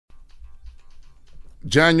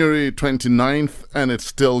January 29th, and it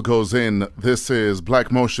still goes in. This is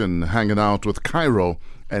Black Motion hanging out with Cairo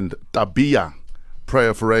and Tabia,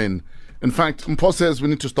 Prayer for Rain. In fact, Mpo says we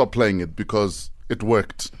need to stop playing it because it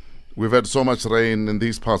worked. We've had so much rain in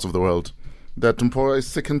these parts of the world that Mpo is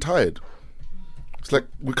sick and tired. It's like,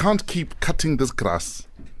 we can't keep cutting this grass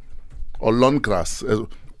or lawn grass.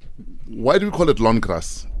 Why do we call it lawn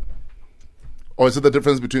grass? Or is it the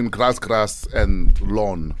difference between grass and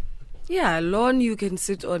lawn? Yeah, lawn you can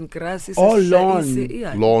sit on, grass is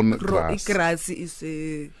lawn. Lawn Grass. Grass is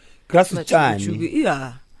grass is tiny.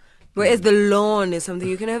 Yeah. Whereas the lawn is something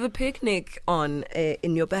you can have a picnic on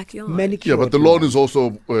in your backyard. Yeah, but the lawn is also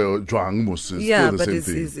dwang. Yeah, but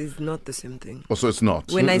it's not the same thing. Oh, so it's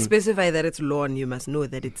not. When I specify that it's lawn, you must know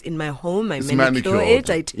that it's in my home. I manicure it.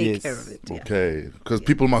 I take care of it. Yeah. Okay, because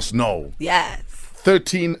people must know. Yes.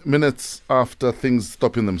 13 minutes after things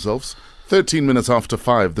stopping themselves. 13 minutes after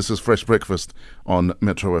 5. This is Fresh Breakfast on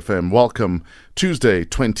Metro FM. Welcome. Tuesday,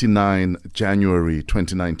 29 January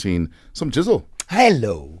 2019. Some jizzle.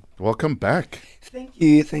 Hello. Welcome back. Thank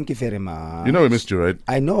you very much. You know we missed you, right?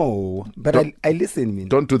 I know, but I listen.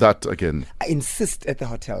 Don't do that again. I insist at the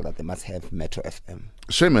hotel that they must have Metro FM.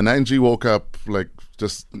 Shame, and Angie woke up like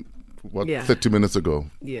just 30 minutes ago.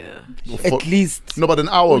 Yeah. At least. No, but an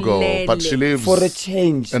hour ago. But she lives for a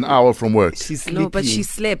change an hour from work. She's sleeping. No, but she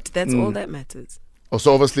slept. That's all that matters. Oh,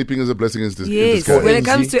 so oversleeping is a blessing in Yes, disguise. when it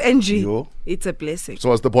comes to Angie, it's a blessing.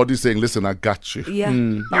 So as the body saying, listen, I got you.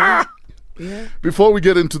 Yeah. Yeah. Before we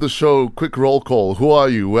get into the show, quick roll call. Who are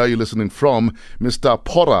you? Where are you listening from? Mr.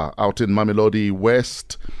 Pora out in Mamelodi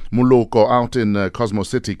West. Muloko out in Cosmo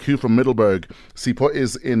City. Q from Middleburg. Sipo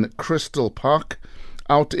is in Crystal Park.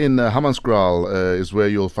 Out in Hammanskraal is where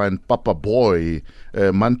you'll find Papa Boy.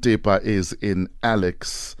 Mantepa is in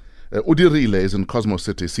Alex. Udirile is in Cosmo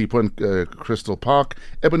City. Sipo in Crystal Park.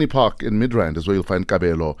 Ebony Park in Midrand is where you'll find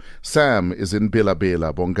Kabelo. Sam is in Bela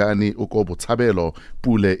Bela. Bongani Ukobo Tabelo.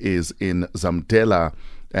 Pule is in Zamdela.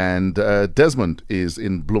 And Desmond is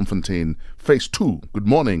in Bloemfontein. Phase 2. Good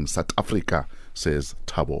morning, South Africa, says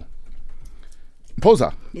Tabo.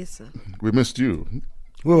 Posa. Yes, sir. We missed you.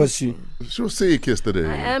 Where was she? She was sick yesterday.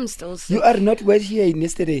 I am still sick. You are not here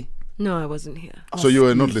yesterday. No, I wasn't here. So you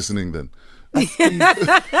were not listening then?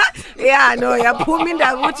 Yeah, no, you're pulling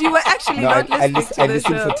that. You were actually not listening to I the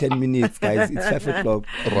listened show. for 10 minutes, guys. It's 5 o'clock.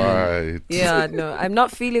 Right. Yeah, no, I'm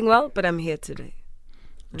not feeling well, but I'm here today.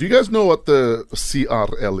 Do you guys know what the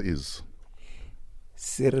CRL is?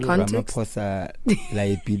 Cyril Context? Ramaphosa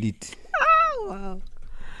liability. Wow.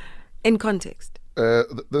 In context. The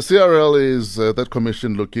CRL is that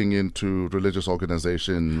commission looking into religious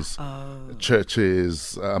organizations,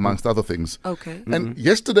 churches, amongst other things. Okay. And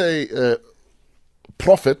yesterday,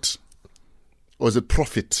 Prophet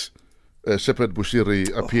Shepherd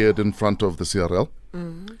Bushiri appeared in front of the CRL.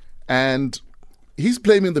 And he's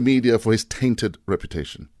blaming the media for his tainted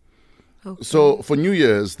reputation. Okay. So for New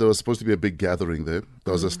Year's, there was supposed to be a big gathering there.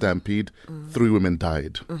 There was a stampede. 3 women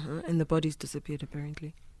died. And the bodies disappeared,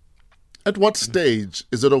 apparently. At what stage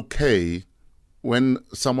is it okay when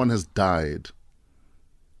someone has died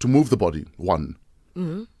to move the body, one,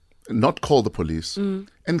 not call the police,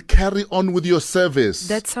 and carry on with your service?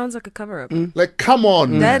 That sounds like a cover-up. Like, come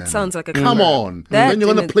on, That man. sounds like a Come cover-up. on. Then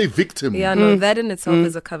you're going to play victim. Yeah, no, that in itself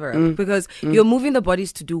is a cover-up because you're moving the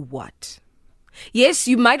bodies to do what? Yes,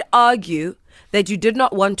 you might argue that you did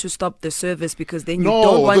not want to stop the service because then you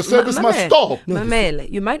don't want... the service must stop. Mamele,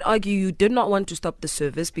 you might argue you did not want to stop the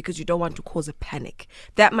service because you don't want to cause a panic.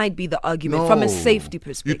 That might be the argument from a safety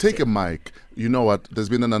perspective. You take a mic. You know what? There's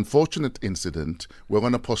been an unfortunate incident. We're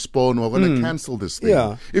going to postpone. We're going to cancel this thing.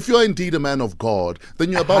 Yeah. If you're indeed a man of God,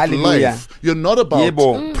 then you're about Hallelujah. life. You're not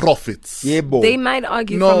about profits. They might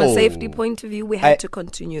argue from a safety point of view, we had to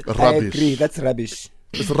continue. I Rubbish. agree. That's rubbish.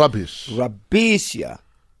 It's rubbish. Rubbish, yeah.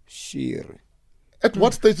 Sheer. At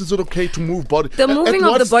what stage is it okay to move bodies? The moving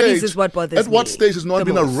of the bodies is what bothers me. At what stage has no one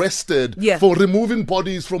been arrested for removing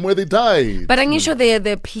bodies from where they died? But I'm sure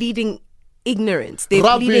they're pleading ignorance. They're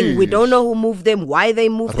pleading, we don't know who moved them, why they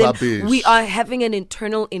moved them. We are having an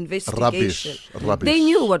internal investigation. Rubbish. They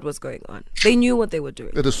knew what was going on. They knew what they were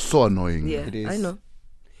doing. It is so annoying. Yeah, It is. I know.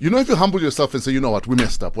 You know, if you humble yourself and say, you know what, we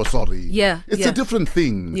messed up, we're sorry. Yeah, It's a different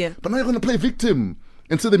thing. Yeah. But now you're going to play victim.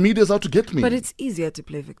 And so the media's out to get me. But it's easier to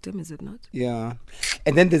play victim, is it not? Yeah.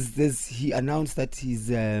 And then there's he announced that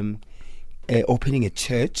he's opening a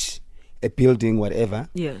church, a building, whatever.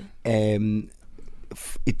 Yeah.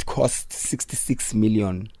 It cost 66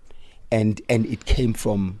 million and it came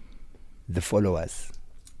from the followers.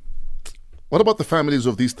 What about the families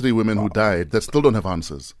of these 3 women who died that still don't have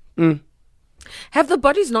answers? Have the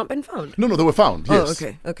bodies not been found? No, they were found, yes. Oh,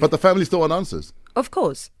 okay. But the family still want answers. Of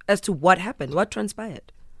course. As to what happened, what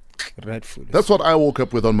transpired. Rightfully. That's what I woke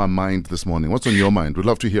up with on my mind this morning. What's on your mind? We'd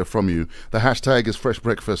love to hear from you. The hashtag is Fresh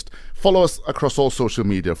Breakfast. Follow us across all social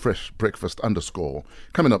media, Fresh Breakfast _.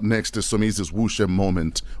 Coming up next is Somizi's Wusha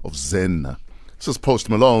moment of Zen. This is Post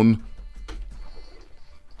Malone.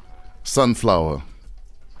 Sunflower.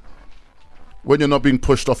 When you're not being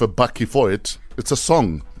pushed off a bakkie for it, it's a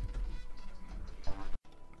song.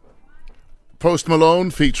 Post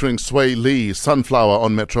Malone featuring Sway Lee, Sunflower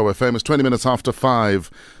on Metro FM. It's 20 minutes after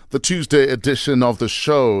 5. The Tuesday edition of the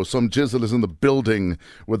show. Some jizzle is in the building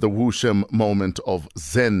with the Wushem moment of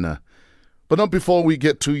Zen. But not before we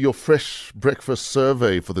get to your Fresh Breakfast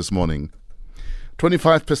survey for this morning.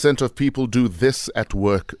 25% of people do this at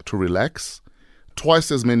work to relax.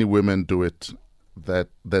 Twice as many women do it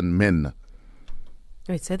than men.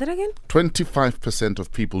 Wait, say that again? 25%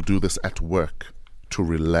 of people do this at work to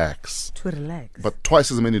relax. To relax. But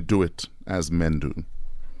twice as many do it as men do.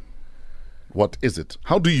 What is it?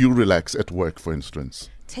 How do you relax at work, for instance?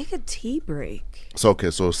 Take a tea break. So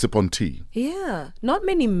sip on tea. Yeah. Not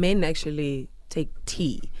many men actually take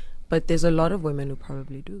tea, but there's a lot of women who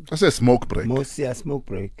probably do. I say smoke break. Smoke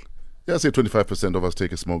break. Yeah, I say 25% of us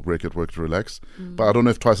take a smoke break at work to relax. But I don't know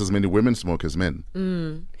if twice as many women smoke as men.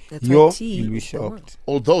 That's why tea. You'll be is the one. shocked.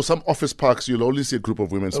 Although some office parks, you'll only see a group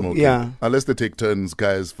of women smoking. Yeah. Unless they take turns,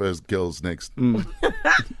 guys first, girls next.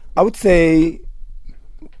 I would say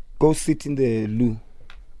go sit in the loo.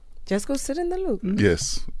 Just go sit in the loo.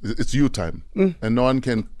 Yes. It's you time. And no one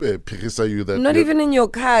can pirisa you that. Not even in your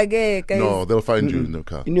car, guys. No, they'll find you in the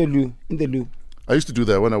car. In the loo. I used to do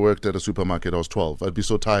that when I worked at a supermarket. I was 12. I'd be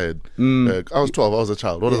so tired. I was 12. I was a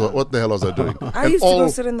child. What the hell was I doing? I used to go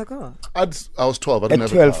sit in the car. I was 12. I didn't At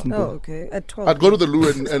have a 12. car. Oh, okay. At 12. I'd go to the loo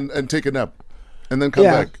and take a nap and then come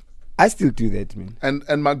back. I still do that, man.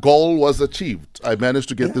 And my goal was achieved. I managed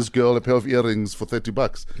to get this girl a pair of earrings for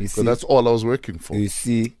 $30. You So see? that's all I was working for. You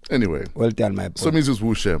see? Anyway, Well done, my boy. so Mrs.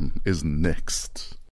 Wushem is next.